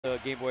the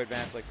Game Boy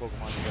Advance like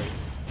Pokemon sprites.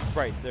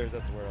 Sprites,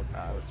 that's the word I was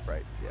looking for. The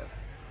sprites, yes.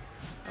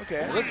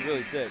 Okay. It looks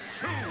really sick.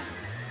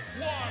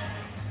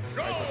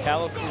 Alright, so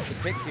Kalos is the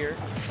pick here.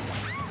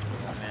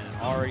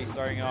 And already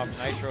starting off,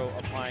 Nitro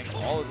applying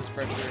all of this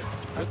pressure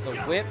with the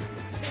whip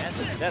and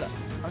the setups.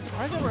 I'm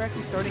surprised that we're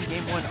actually starting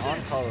game one on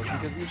Kalos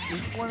because this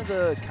is one of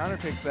the counter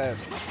picks that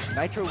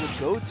Nitro would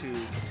go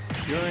to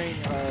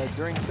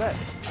during sets.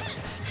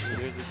 Ooh,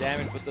 there's the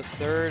damage, but the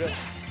third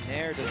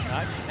Nair does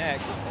not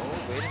connect. Oh,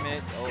 wait a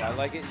minute. Oh, I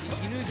like it.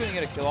 He knew he was going to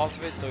get a kill off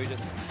of it, so he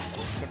just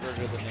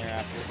converted the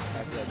Nair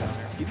after that down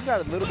there. Even got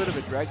a little bit of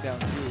a drag down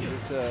too,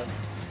 just to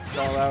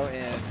stall out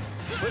and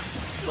put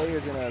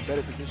SlayerZ in a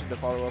better position to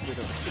follow up with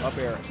an up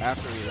air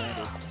after he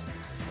landed.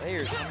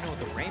 SlayerZ coming in with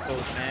the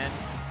rainbows, man.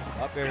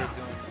 Up air is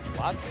doing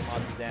lots and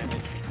lots of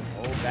damage.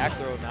 Oh, back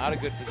throw, not a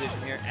good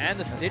position here. And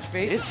the stitch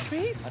face. Stitch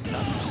face?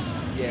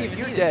 Yeah,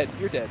 you're dead.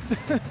 You're dead.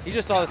 He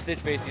just saw the stitch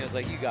face and he was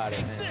like, you got it,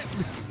 man.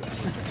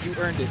 You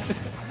earned it.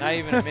 Not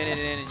even a minute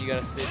in and you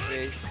got a stitch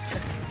face.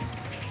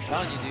 I'm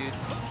telling you, dude.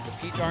 The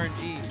Peach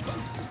RNG.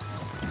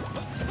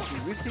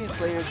 We've seen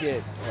SlayerZ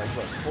get like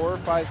what, 4 or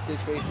 5 stitch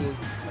faces,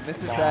 a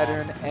Mr.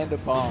 Saturn, and a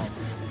bomb.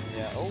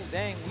 Yeah. Oh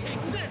dang,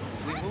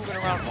 we moving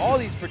around all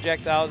these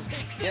projectiles,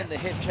 getting the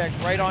hit check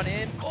right on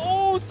in.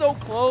 Oh, so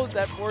close.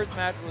 That forward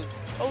smash was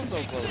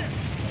so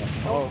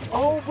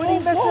close. But he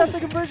messed up the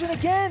conversion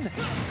again.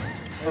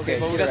 Okay,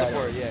 but we got the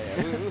forward.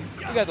 Yeah.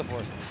 We got the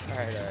forward. All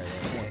right.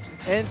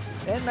 And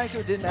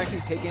Nitro didn't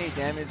actually take any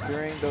damage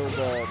during those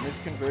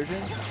missed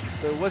conversions,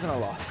 so it wasn't a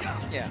loss.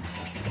 Yeah.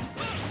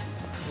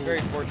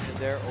 Very fortunate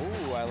there.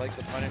 Oh, I like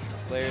the punish from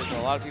SlayerZ.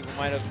 A lot of people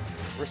might have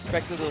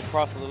respected the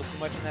cross a little too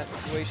much in that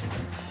situation.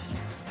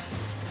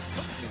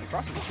 I mean, the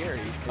cross is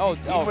scary. Oh,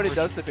 what it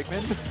does to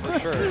Pikmin? For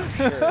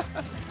sure.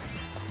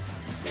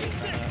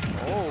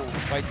 Oh,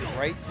 fights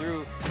right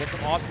through. Gets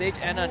him off stage.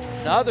 And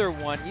another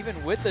one.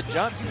 Even with the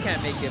jump, you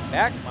can't make it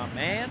back, my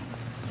man.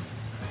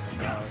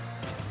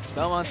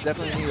 Belmonts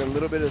definitely need a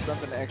little bit of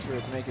something extra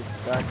to make it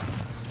back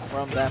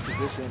from that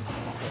position.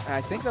 And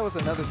I think that was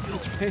another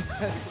stitch face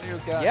that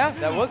SlayerZ got. Yeah,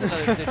 that was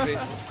another stitch face.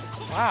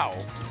 Wow.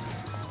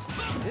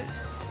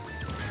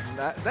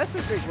 That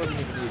stitch face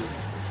wasn't even needed.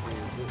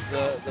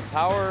 The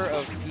power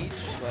of Peach,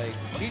 like,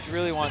 Peach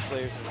really wants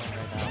SlayerZ to win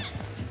right now.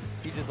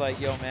 He's just like,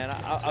 yo, man,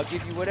 I'll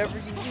give you whatever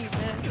you need,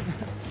 man.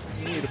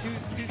 You need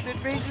two stitch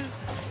faces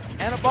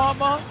and a bomb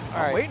bomb? All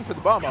right. I'm waiting for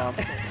the bomb bomb.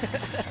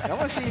 I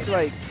want to see,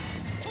 like,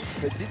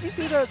 did you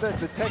see the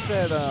tech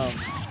that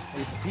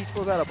if Peach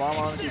pulls out a bomb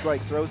on, he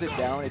like throws it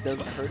down, it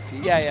doesn't hurt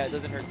Peach? Yeah, it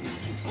doesn't hurt Peach.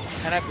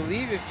 And I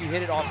believe if you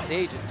hit it off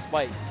stage, it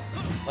spikes.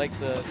 Like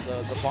the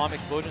bomb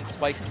explosion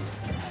spikes you.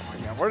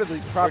 Yeah, what are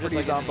these properties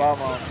like on bomb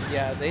bombs?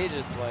 Yeah, they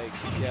just like,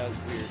 yeah,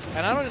 it's weird.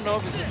 And I don't even know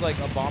if it's just like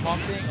a bomb bomb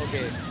thing.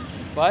 Okay,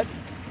 but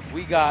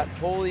we got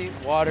holy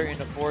water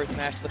into forward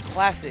smash, the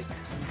classic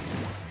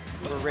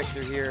for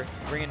Richter here,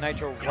 bringing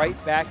Nitro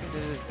right back into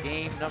this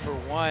game number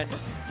 1.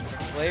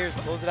 SlayerZ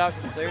close it out.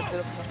 Can SlayerZ set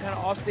up some kind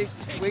of offstage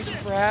situation,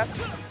 perhaps?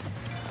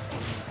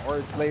 Or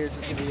is SlayerZ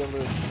just gonna be able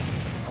to?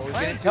 Or is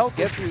getting pelted.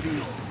 Get through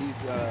these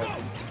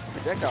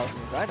projectiles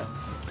and these items.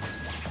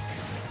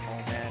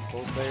 Oh man,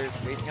 both players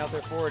spacing out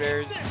their forward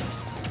airs.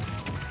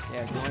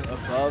 Yeah, going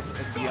above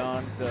and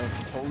beyond the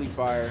holy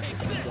fire,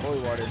 the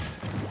holy water.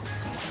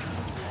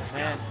 Oh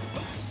man,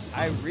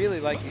 I really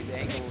like these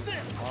angles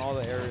on all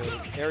the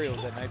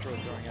aerials that Nitro is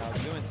throwing out.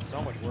 Doing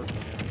so much work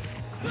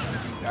for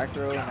him. Back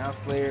throw, and now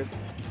SlayerZ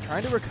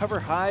trying to recover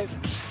high,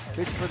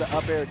 fishing for the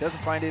up air,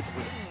 doesn't find it,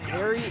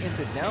 parry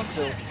into down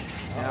tilt.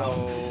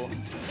 Now,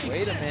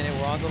 wait a minute,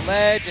 we're on the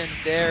ledge, and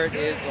there it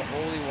is, the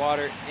holy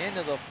water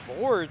into the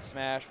forward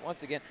smash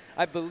once again.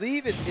 I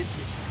believe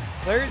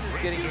SlayerZ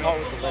is getting caught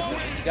with the ledge.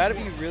 You got to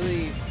be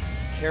really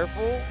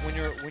careful when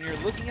you're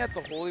looking at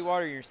the holy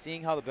water. You're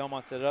seeing how the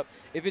Belmont set it up.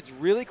 If it's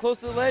really close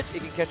to the ledge,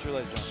 it can catch your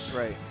ledge jump.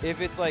 Right. If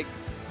it's like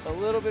a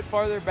little bit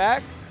farther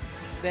back,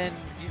 then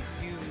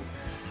you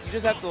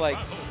just have to like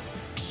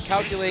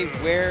calculate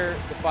where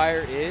the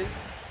fire is,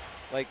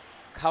 like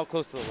how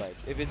close to the ledge.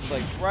 If it's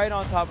like right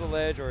on top of the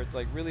ledge or it's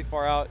like really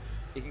far out,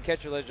 it can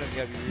catch your ledge jump. You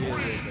gotta be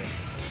really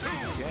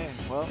careful. Okay,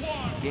 well,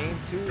 game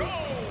 2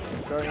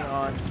 starting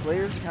on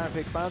SlayerZ counter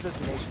pick final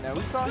destination. Now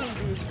we saw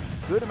him do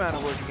a good amount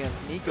of work against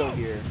Nico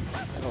here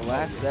in the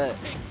last set.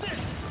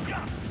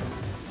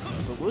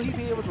 But will he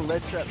be able to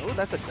ledge trap? Oh,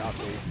 that's a dot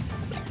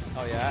base.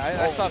 Oh yeah,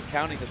 I stopped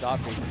counting the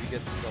dot base because he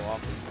gets it so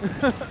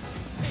often.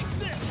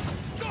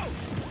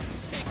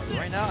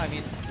 Right now, I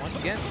mean, once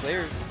again,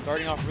 SlayerZ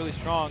starting off really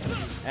strong,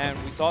 and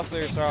we saw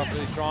SlayerZ start off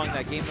really strong in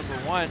that game number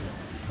 1,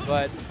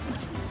 but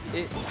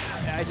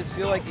I just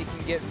feel like it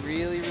can get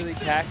really, really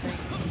taxing,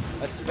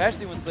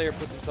 especially when SlayerZ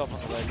puts himself on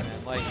the ledge,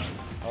 man. Like,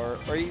 or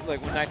like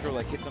when Nitro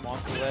like hits him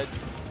onto the ledge.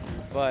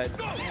 But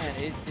man,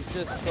 it's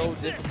just so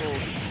difficult.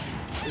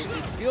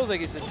 It feels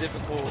like it's just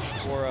difficult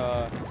for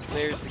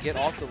SlayerZ to get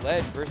off the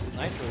ledge versus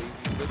Nitro.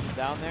 He puts him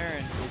down there,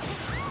 and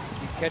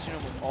he's catching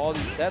him with all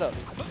these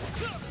setups.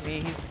 I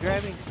mean, he's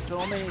grabbing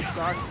so many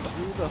stocks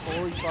through the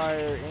Holy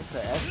Fire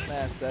into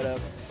S-Smash setup.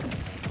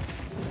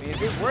 I mean,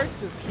 if it works,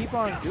 just keep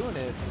on doing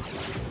it.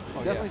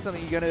 definitely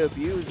something you're going to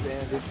abuse,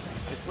 and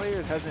if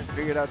SlayerZ hasn't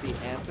figured out the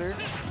answer,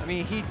 I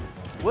mean, he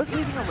was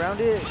weaving around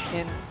it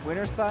in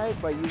winner's side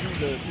by using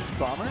the Peak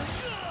Bomber,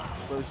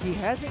 but he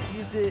hasn't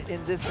used it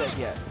in this set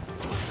yet.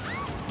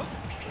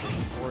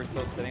 Forward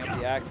tilt setting up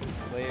the axis.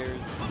 SlayerZ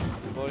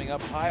floating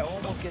up high,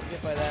 almost gets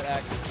hit by that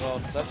axe as well.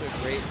 Such a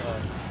great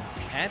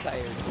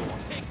anti-air tool.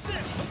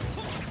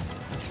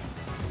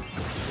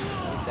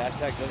 Dash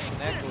attack doesn't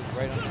connect, goes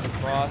right under the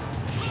cross.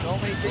 So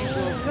many things to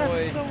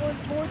avoid. That's so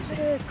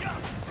unfortunate.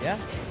 Yeah,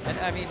 and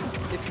I mean,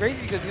 it's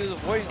crazy because he was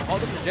avoiding all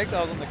the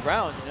projectiles on the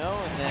ground, you know,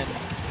 and then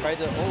tried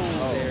to,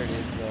 there it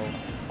is, though.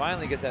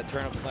 Finally gets that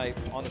turnip snipe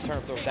on the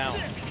turnip throw down.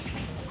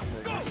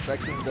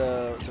 Respecting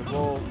the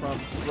roll from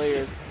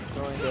SlayerZ,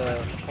 throwing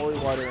the holy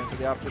water into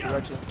the opposite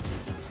direction.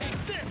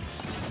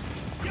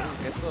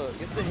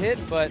 Gets the hit,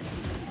 but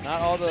not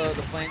all the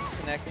flames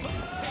connecting.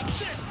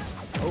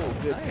 Oh,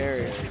 good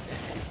parry.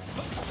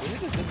 Did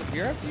it just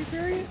disappear after you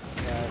parry it?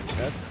 Yeah,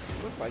 that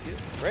looks like it.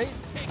 Great.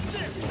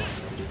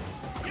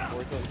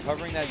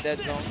 Covering that dead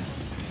zone.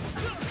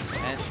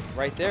 And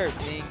right there,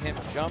 seeing him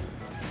jump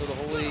to the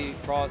holy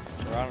cross,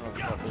 or I don't know if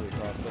it's called holy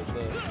cross, but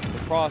the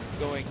cross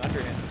going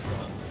under him.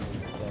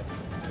 So,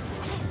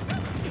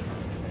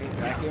 okay,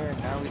 back here, and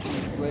now we see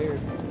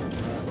SlayerZ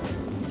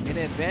in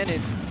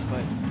advantage,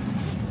 but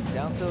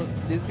down tilt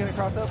is going to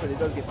cross up, but it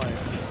does get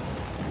punished.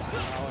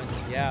 Oh,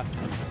 and yeah.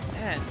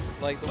 Man,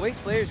 like the way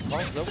SlayerZ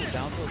crosses up with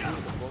down tilt too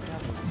with the full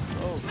count is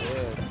so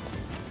good.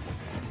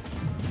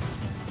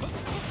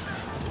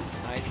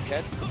 Nice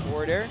catch with the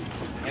forward air.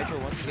 Nitro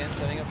once again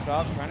setting up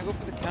shop, trying to go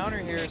for the counter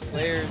here.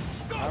 SlayerZ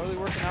not really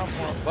working out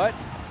for him, but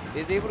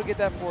is able to get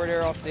that forward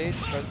air off stage.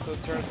 Tries to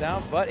turn it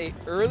down, but a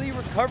early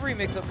recovery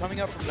mix-up coming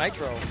up from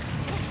Nitro.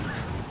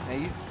 Now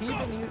he's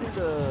been using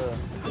the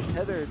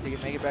tether to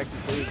make it back to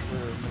stage for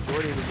the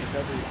majority of his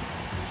recovery.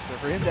 So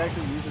for him to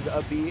actually use his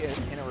up B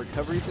in a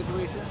recovery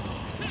situation.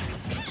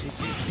 Did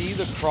you see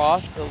the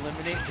cross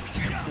eliminate the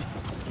turn?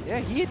 Yeah,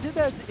 he did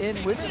that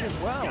in winners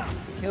as well.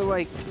 He'll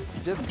like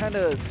just kind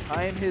of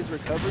time his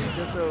recovery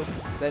just so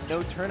that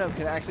no turnip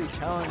can actually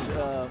challenge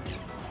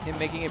him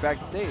making it back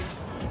to stage.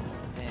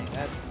 Dang,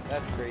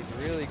 that's great.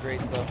 Really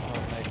great stuff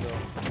from Nitro.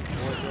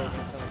 Forward throw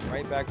can send him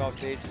right back off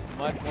stage.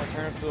 Much more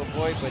turnips to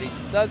avoid, but he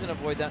doesn't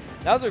avoid that.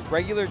 That was a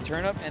regular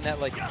turnip, and that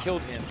like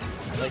killed him.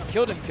 Like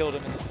killed him,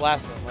 and then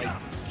blasted him. Like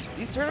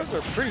these turnips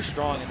are pretty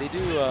strong, and they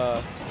do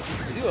a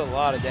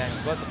lot of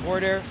damage. But the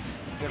forward air is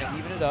going to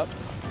even it up.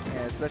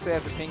 Yeah, especially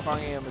after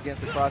ping-ponging him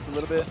against the cross a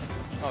little bit.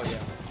 Oh, yeah.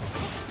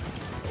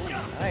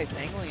 Oh, nice,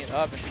 angling it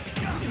up.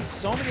 And you see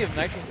so many of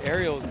Nitro's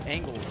aerials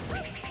angled.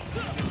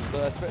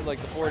 Like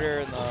the forward air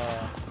and the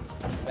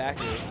back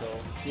air, so.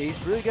 Yeah,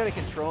 he's really good at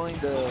controlling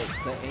the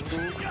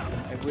angle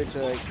at which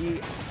he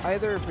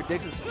either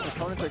predicts his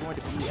opponents are going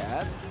to be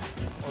at,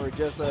 or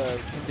just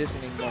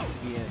conditioning them to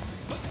be in.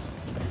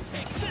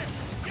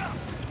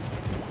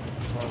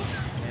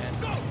 And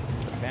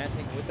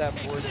advancing with that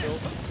forward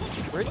tilt.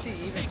 Pretty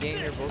even game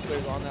here, both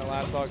players on that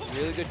last stock.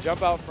 Really good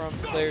jump out from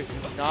SlayerZ.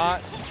 Do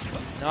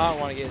not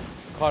want to get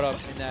caught up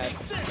in that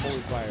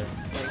holy fire.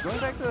 And going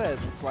back to that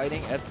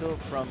sliding F tilt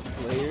from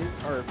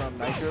SlayerZ, or from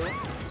Nitro,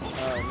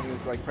 when he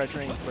was like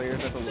pressuring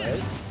SlayerZ at the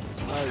ledge,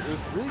 it was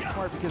really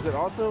smart because it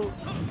also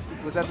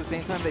was at the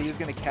same time that he was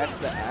going to catch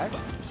the axe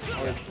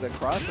or the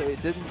cross, so he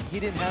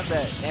didn't have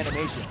that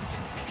animation.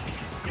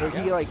 So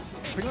he like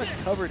pretty much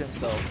covered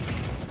himself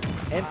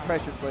and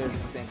pressured SlayerZ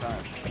at the same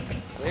time.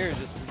 SlayerZ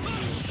just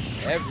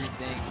doing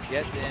everything,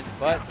 gets in,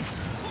 but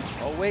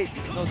oh wait,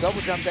 no double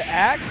jump. The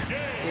axe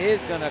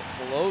is gonna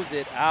close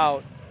it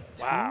out.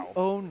 Wow.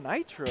 2-0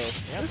 Nitro.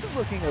 Yep. This is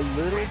looking a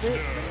little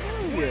bit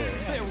familiar.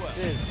 Yeah, we'll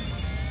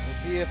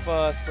see if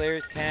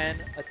SlayerZ can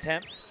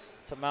attempt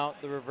to mount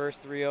the reverse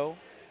 3-0.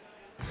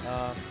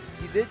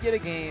 He did get a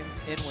game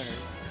in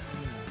winners,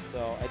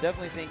 so I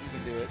definitely think he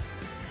can do it.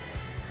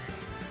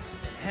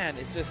 Man,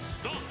 it's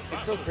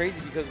so crazy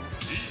because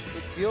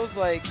it feels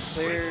like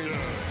SlayerZ,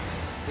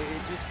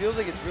 it just feels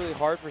like it's really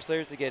hard for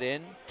SlayerZ to get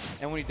in,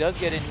 and when he does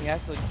get in, he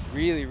has to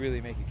really, really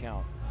make it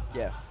count.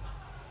 Yes.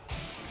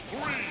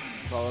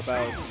 It's all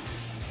about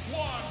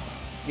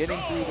getting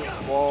through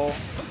this wall,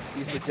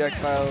 these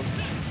projectiles,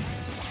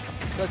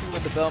 especially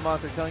when the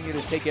Belmonts are telling you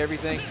to take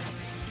everything.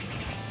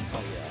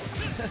 Oh yeah.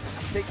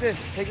 Take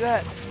this, take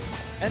that,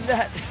 and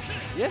that.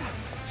 Yeah.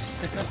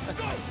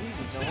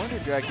 Jesus, no wonder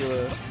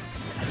Dracula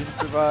didn't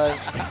survive.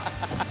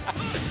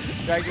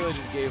 Dracula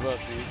just gave up,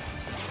 dude.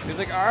 He was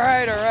like, all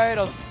right,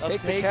 I'll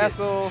take the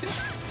castle.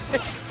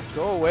 Just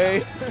go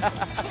away.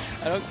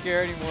 I don't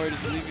care anymore.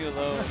 Just leave me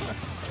alone.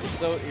 It's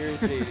so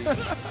irritating. Right,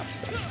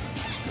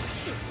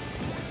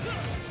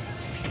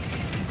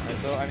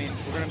 so, I mean,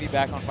 we're going to be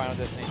back on Final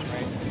Destination,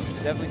 right?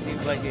 It definitely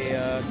seems like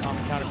a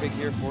common counterpick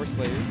here for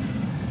SlayerZ.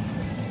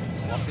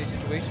 Off-stage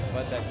situation,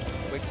 but that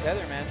quick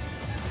tether, man.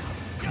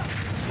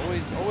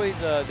 Always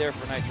there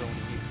for Nitro when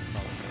he needs it.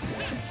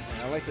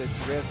 I like the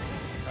drift.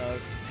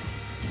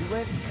 He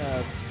went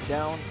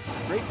down,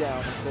 straight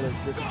down instead of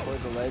drifting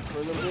towards the ledge for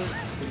a little bit,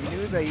 but he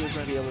knew that he was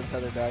going to be able to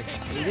tether back.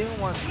 He didn't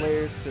want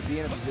SlayerZ to be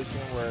in a position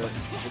where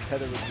the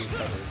tether would be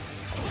covered.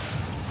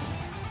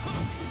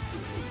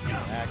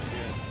 attacks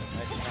here.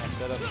 Nitro trying to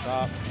set up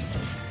top.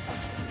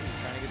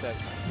 Trying to get that.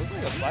 Looks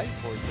like a sliding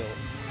forward tilt.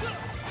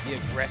 The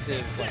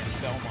aggressive, like,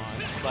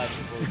 Belmont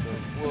sliding forward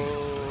tilt.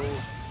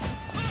 Whoa.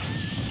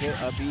 Get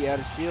a B out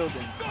of shield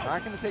and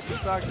not going to take the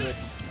stock, but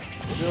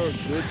still a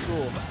good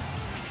tool.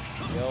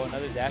 Yo,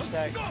 another dash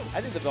tag.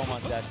 I think the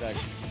Belmont's dash tag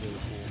is really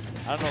cool.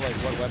 I don't know like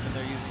what weapon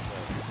they're using,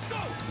 but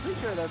I'm pretty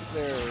sure that's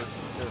their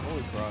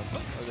Holy Cross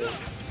or their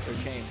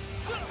chain.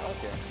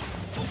 okay.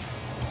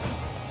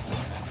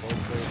 Both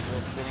players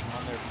still sitting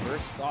on their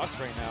first stocks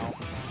right now.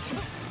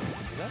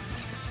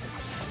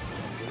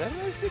 Was that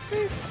another 6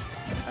 base?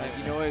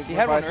 You know what? He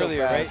had one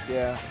earlier, right?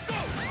 Yeah.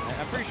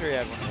 I'm pretty sure he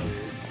had one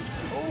earlier.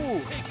 Oh!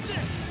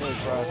 Holy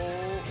Cross.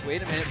 Oh,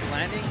 wait a minute,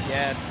 landing?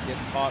 Yes,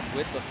 gets caught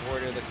with the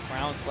forwarder. The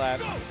crown slap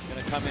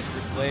gonna come in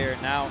for Slayer.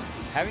 Now,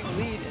 having the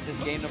lead in this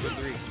game number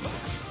 3.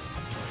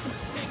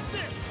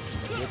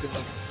 Whipping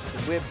the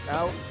whip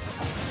out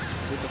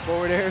with the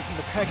forward airs and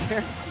the back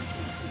airs.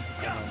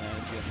 Oh man,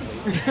 it's getting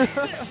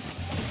late.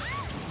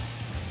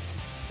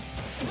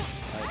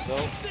 Alright, so,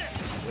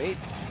 wait,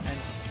 and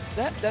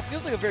that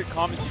feels like a very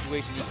common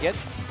situation. He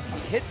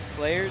hits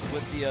Slayers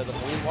with the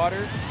holy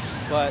water,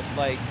 but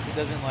like it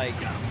doesn't like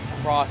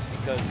proc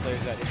because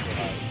Slayers got hit so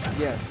high.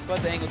 Yes.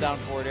 But the angle down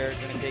forward air is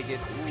going to take it.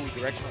 Ooh,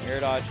 directional air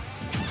dodge.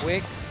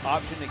 Quick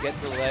option to get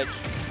to the ledge.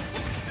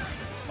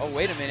 Oh,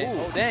 wait a minute.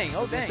 Ooh. Oh, dang.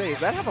 Oh, dang. Say, does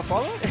that have a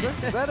follow?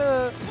 Is that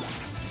a...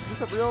 Is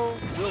this a real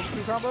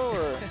 2 combo?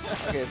 Or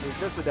okay, so it's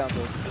just the down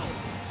tilt.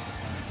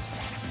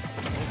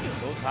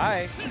 Goes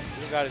high.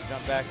 Still got his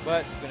jump back,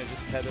 but he's going to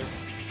just tether.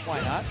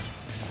 Why not?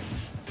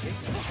 Okay,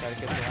 try to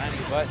catch the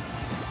landing, but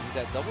use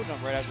that double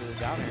jump right after the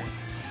down air.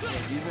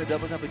 Yeah, using the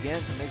double jump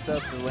again to mix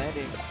up the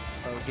landing.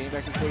 Getting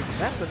back to stage.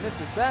 That's a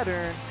Mr.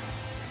 Saturn.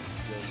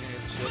 Yo, he's going to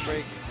get the shield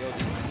break. Yo,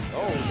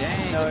 oh,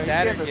 dang. No, the he's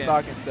Saturn getting the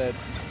stock instead.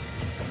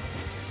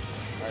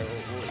 All right,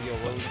 yo,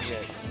 what was he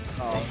at?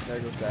 Oh, there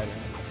goes Saturn.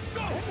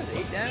 That was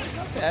 8 damage.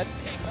 Not bad.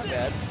 Not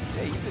bad.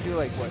 Yeah, he used to do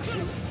like, what, 2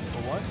 or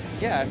 1?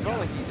 Yeah, I felt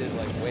like he did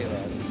like way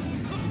less.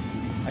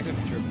 I could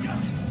be tripping. Turn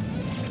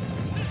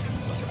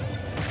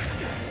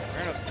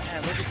up.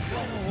 Man, look at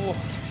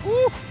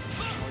woo.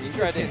 He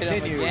tried to hit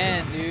him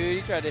again, dude.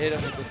 He tried to hit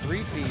him with the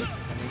 3-peat.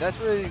 I mean, that's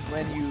really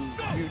when you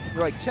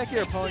like check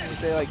your opponent and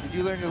say like, did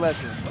you learn your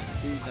lesson?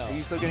 No. Are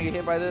you still gonna get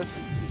hit by this?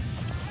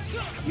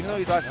 Even though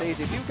he's off stage,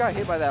 if you got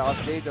hit by that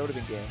off stage, that would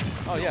have been game.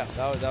 Oh yeah,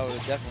 that would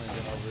have definitely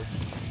been over.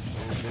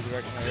 Good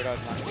directional air dodge.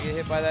 Not gonna get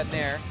hit by that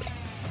nair.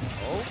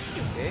 Oh,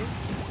 okay.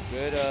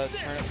 Good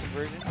turn up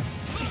conversion.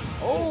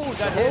 Oh,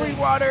 got hit. Holy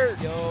water!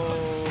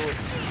 Yo,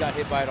 he got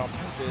hit by it on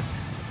purpose.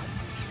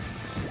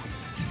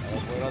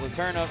 Avoid all the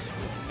turn-ups.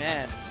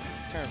 Man,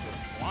 these turn-ups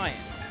are flying.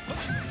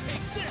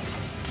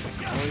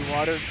 Holy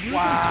water.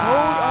 Wow.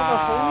 Toad on the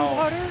holy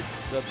water?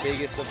 The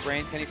biggest of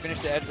brains. Can he finish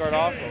the edge guard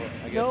off?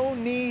 Or, I guess. No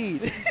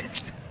need.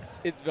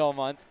 It's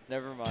Belmont.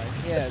 Never mind.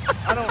 Yeah,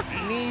 I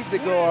don't need to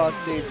go off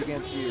stage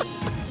against you.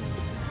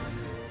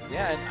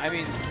 Yeah, and I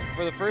mean,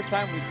 for the first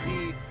time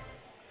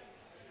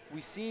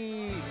we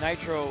see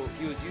Nitro,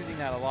 he was using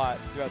that a lot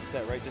throughout the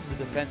set, right? Just the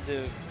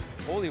defensive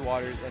holy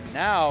waters, and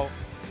now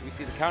we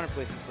see the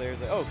counterplay from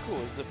Slayer's like, oh cool,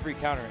 this is a free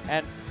counter.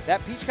 And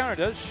that Peach counter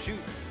does shoot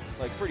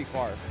like pretty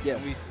far. Yeah.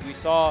 We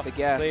saw the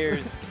gas.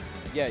 Slayer's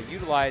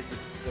utilize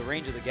the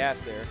range of the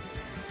gas there.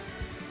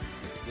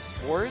 The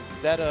spores?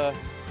 Is that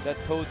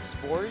Toad's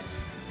spores?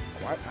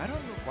 Why, I don't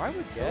know. Why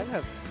would Toad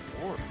have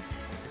spores?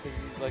 Because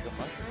he's like a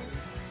mushroom?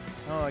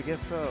 Oh, I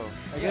guess so.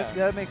 I Yeah. guess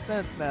that makes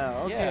sense now.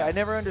 Okay, Yeah. I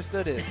never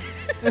understood it.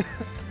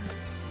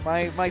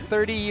 my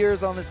 30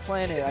 years on this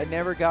planet, I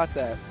never got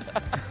that.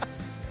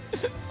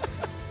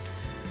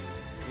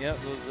 Yep,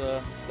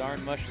 those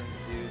darn mushrooms,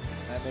 dude.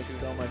 That makes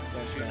so much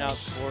sense. Shooting now. out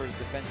spores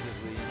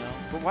defensively, you know?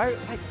 But why?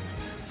 Like,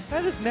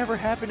 that has never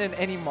happened in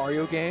any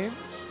Mario game.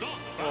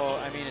 Well,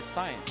 I mean, it's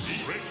science.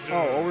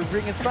 Oh, we're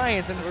bringing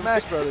science into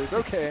Smash Brothers.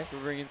 Okay. We're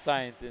bringing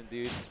science in,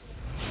 dude.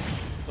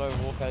 That's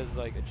why Wolf has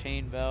like a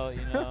chain belt,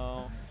 you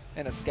know?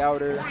 And a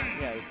scouter.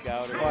 Yeah, the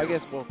scouter. Well, I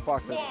guess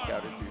Fox has a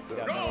scouter too. So.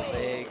 Got metal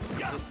legs.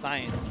 It's just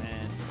science,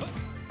 man.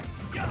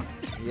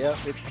 Yep,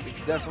 it's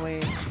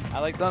definitely I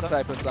like some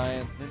type of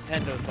science.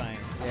 Nintendo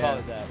science. We'll Yeah, call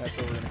it that. That's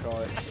what we're gonna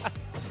call it.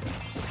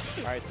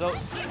 All right, so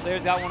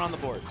Slayer's got one on the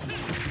board.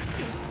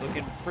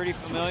 Looking pretty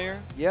familiar.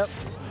 Yep,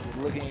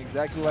 looking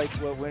exactly like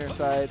what Winter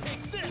Side,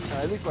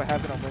 at least what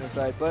happened on Winter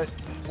Side. But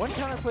one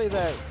counterplay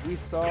that we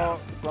saw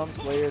from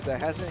Slayer that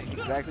hasn't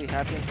exactly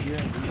happened here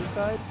in Winter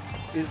Side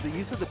is the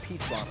use of the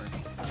Peach Bomber.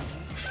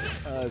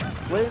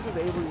 Slayers was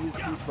able to use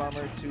Peach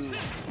Bomber to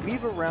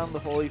weave around the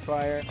Holy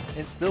Fire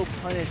and still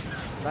punish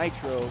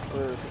Nitro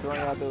for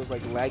throwing out those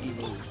like laggy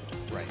moves.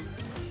 Right.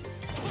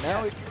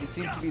 Now it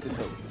seems to be the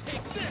Toad.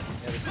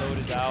 Yeah, the Toad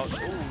is out.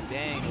 Oh,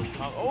 dang.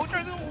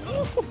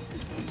 Oh,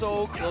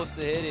 so close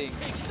to hitting.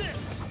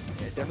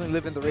 Yeah, definitely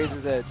living the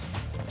Razor's Edge.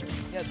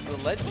 Yeah, the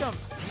ledge jump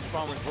Peach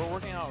Bombers were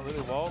working out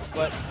really well,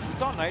 but we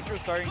saw Nitro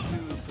starting to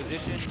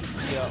position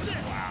the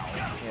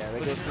Yeah, they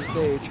go through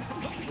stage.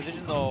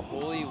 Position the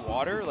holy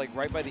water like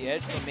right by the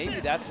edge, so maybe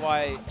that's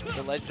why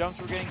the ledge jumps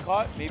were getting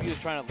caught. Maybe he was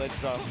trying to ledge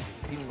jump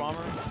Peach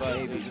Bomber, but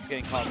he was just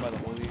getting caught by the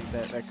holy.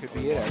 That could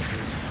be it,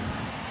 actually.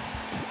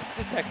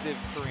 Detective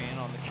Korean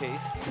on the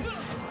case.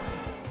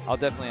 I'll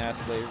definitely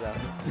ask SlayerZ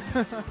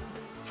after.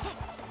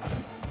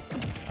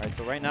 All right,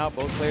 so right now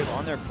both players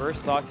on their first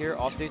stock here,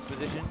 offstage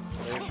position.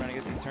 SlayerZ trying to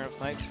get these turnip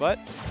snipes, but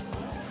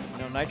you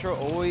know Nitro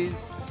always.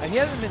 He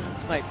hasn't been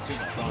sniped too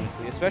much,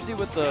 honestly, especially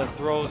with the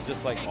throws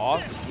just like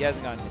off. He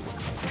hasn't gotten hit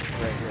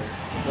right here.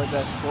 But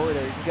that forward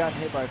air, he's gotten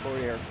hit by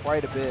forward air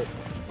quite a bit.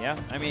 Yeah,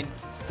 I mean,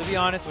 to be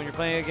honest, when you're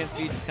playing against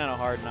Peach, it's kind of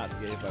hard not to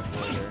get hit by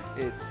forward air.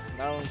 It's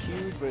not only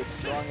huge, but it's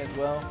strong as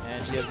well.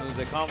 And she has moves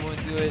that combo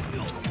into it.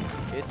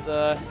 It's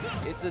a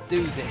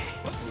doozy.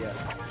 Yeah,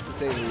 to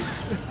say the least.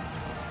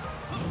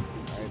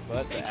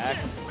 But the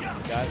axe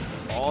got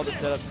all the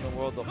setups in the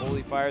world. The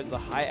holy fires, the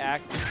high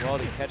axe as well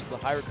to catch the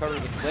high recovery.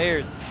 The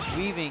SlayerZ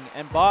weaving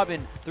and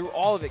bobbing through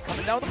all of it.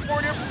 Coming down with the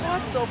forward air.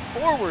 What the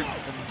forward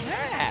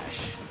smash?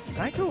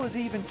 Nitro was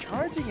even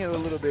charging it a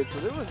little bit, so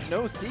there was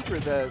no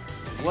secret that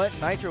what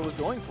Nitro was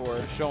going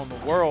for. Showing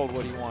the world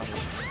what he wanted.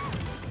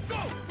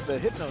 The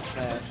Hypno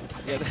Smash.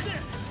 Yeah,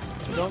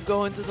 don't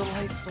go into the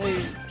light,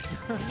 SlayerZ.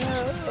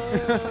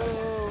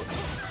 No.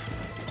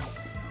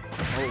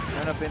 Oh,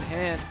 turn up in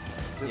hand.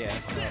 Yeah,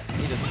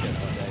 he doesn't get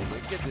that. He's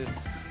like, get this.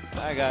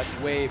 I got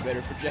way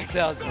better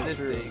projectiles than this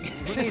thing.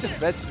 Who needs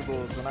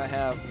vegetables when I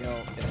have, you know,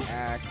 an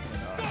axe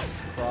and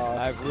a cross?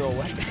 I have real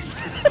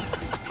weapons.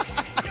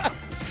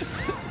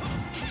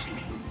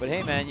 But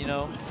hey, man, you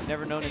know, you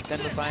never know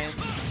Nintendo science.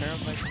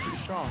 Turnip might be pretty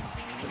strong.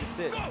 Look at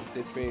Stitch.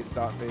 Stitch face,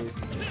 dot face.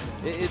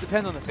 It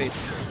depends on the face,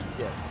 of course.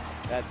 Yes.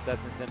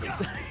 That's Nintendo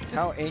science.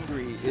 How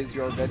angry is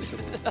your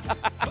vegetable?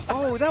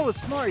 Oh, that was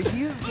smart. He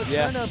used the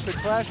turnip to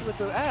clash with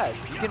the axe.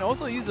 You can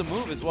also use a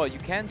move as well. You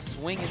can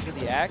swing into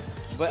the axe,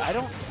 but I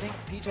don't think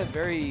Peach has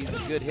very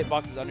good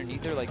hitboxes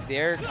underneath her. Like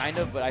there, kind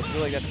of, but I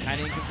feel like that's kind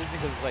of inconsistent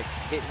because it's like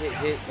hit, hit,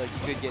 hit. Like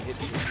you could get hit.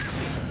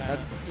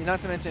 That's, not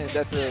to mention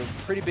that's a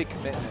pretty big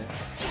commitment.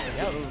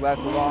 Yeah, it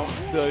lasts long.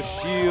 The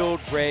shield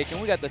break,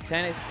 and we got the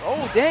tennis.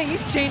 Oh, dang,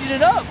 he's changing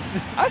it up.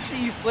 I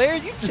see you,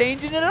 SlayerZ. You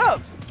changing it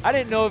up. I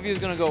didn't know if he was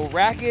gonna go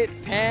racket,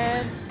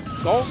 pan,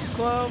 golf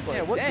club. Like,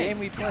 yeah, what dang. game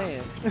we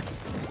playing?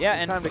 Yeah,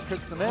 and time to cook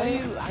some how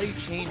eggs. do you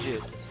change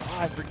it? Oh,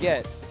 I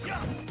forget.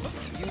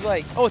 You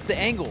like, oh, it's the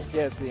angle.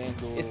 Yeah, it's the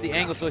angle. It's the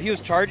angle. So he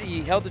was charging,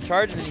 he held the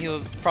charge, and then he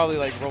was probably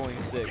like rolling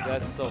a stick.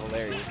 That's so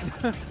hilarious.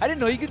 I didn't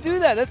know you could do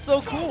that. That's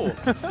so cool.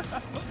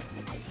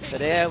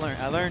 Today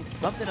I learned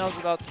something else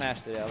about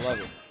Smash today. I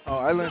love it. Oh,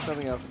 I learned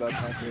something else about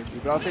Smash today too,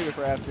 but I'll save it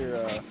for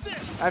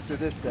after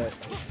this set.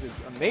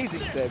 This amazing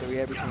set that we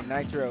had between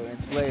Nitro and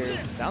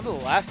SlayerZ. Down to the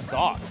last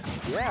stock.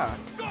 Yeah.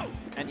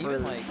 And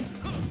even like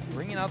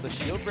bringing out the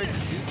shield break too.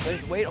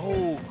 SlayerZ, wait,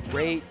 oh,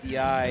 great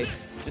DI.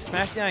 Just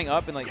smash DIing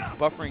up and like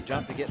buffering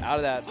jump to get out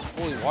of that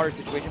holy water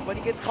situation, but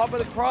he gets caught by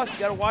the cross. You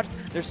gotta watch.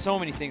 There's so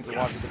many things to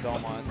watch with the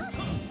Belmonts.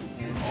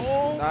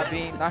 Oh,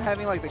 not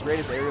having like the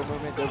greatest aerial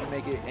movement doesn't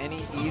make it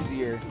any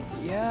easier.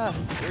 Yeah,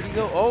 where'd he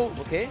go? Oh,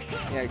 okay.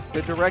 Yeah,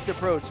 the direct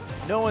approach.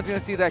 No one's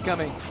gonna see that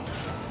coming.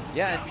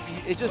 Yeah,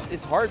 and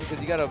it's hard because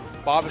you gotta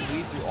bob and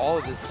weave through all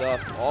of this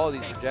stuff, all of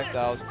these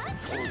projectiles.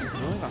 Oh, you're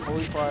doing the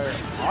holy fire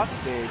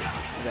off stage.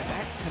 The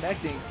axe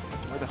connecting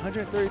with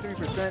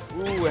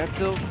 133%. Ooh, up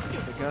tilt.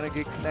 They're gonna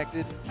get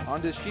connected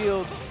on the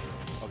shield.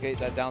 Okay,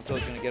 that down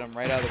tilt is gonna get him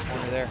right out of the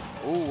corner there.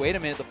 Ooh, wait a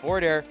minute, the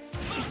forward air.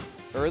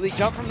 Early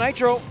jump from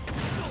Nitro.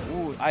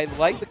 Ooh, I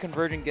like the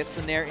conversion, gets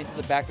the nair into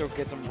the back throw,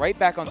 gets him right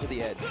back onto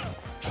the edge.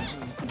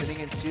 Sitting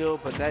in shield,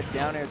 but that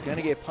down air is going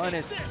to get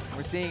punished.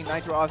 We're seeing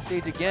Nitro off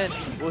stage again.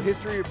 Will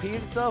history repeat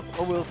itself,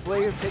 or will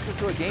SlayerZ take us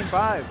to a game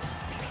 5?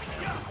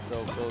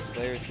 So close,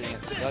 SlayerZ sitting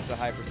at such a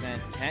high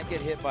percent. Can't get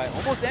hit by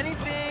almost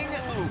anything.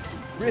 Ooh,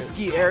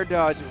 risky air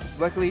dodge.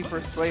 Luckily for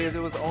SlayerZ, it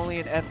was only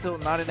an F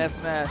tilt, not an F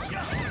smash.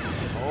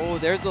 Oh,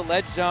 there's the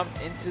ledge jump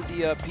into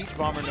the Peach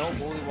Bomber. No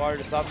holy water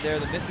to stop there.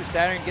 The Mr.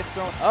 Saturn gets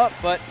thrown up,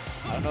 but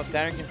I don't know if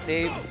Saturn can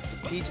save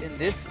Peach in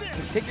this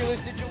particular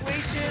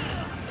situation.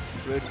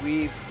 Good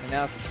weave, and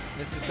now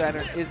Mr.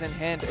 Saturn is in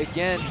hand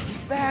again.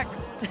 He's back.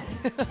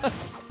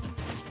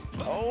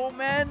 Oh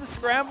man, the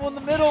scramble in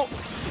the middle.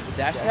 The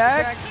dash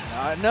attack.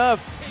 Not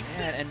enough.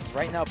 Man, and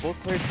right now both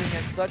players sitting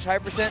at such high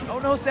percent. Oh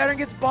no, Saturn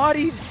gets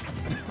bodied.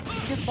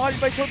 He gets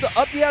bodied by Toad. The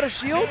up B out of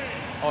shield.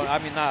 Oh, I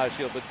mean, not out of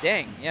shield, but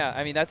dang. Yeah,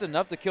 I mean, that's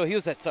enough to kill. He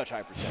was at such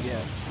high percent. Yeah.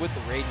 With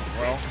the rage as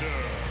well.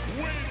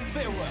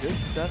 Good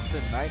stuff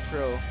to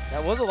Nitro.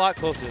 That was a lot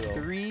closer, though.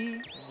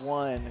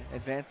 3-1,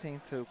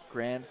 advancing to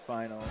grand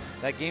final.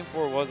 That game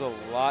 4 was a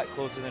lot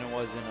closer than it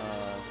was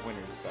in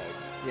winner's side.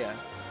 Yeah.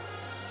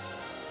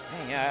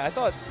 Dang, yeah, I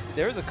thought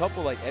there was a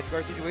couple like edge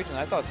guard situations.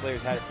 I thought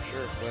SlayerZ had it for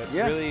sure, but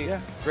yeah, really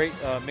great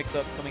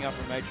mix-ups coming out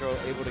from Nitro,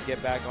 able to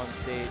get back on the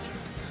stage.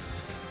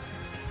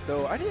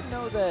 So I didn't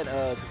know that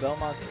the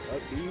Belmont's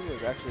up B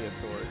was actually a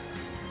sword.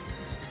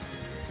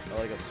 Oh,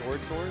 like a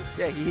sword?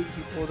 Yeah, he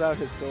pulled out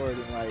his sword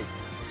and like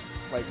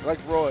like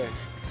Roy.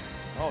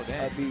 Oh,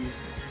 damn. Bees.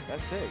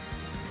 That's sick.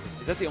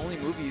 Is that the only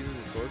move he uses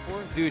his sword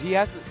for? Dude, he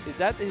has to, is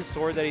that his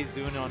sword that he's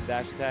doing on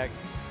dash attack?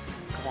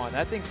 Come on,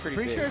 that thing's pretty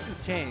big. Sure it's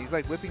his chain. He's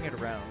like whipping it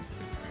around.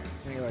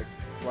 And he like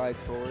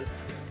slides forward.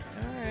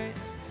 Alright.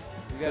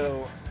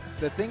 So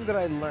the thing that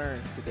I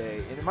learned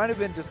today, and it might have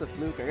been just a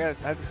fluke, I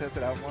have to test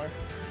it out more,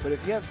 but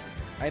if you have,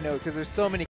 I know, because there's so many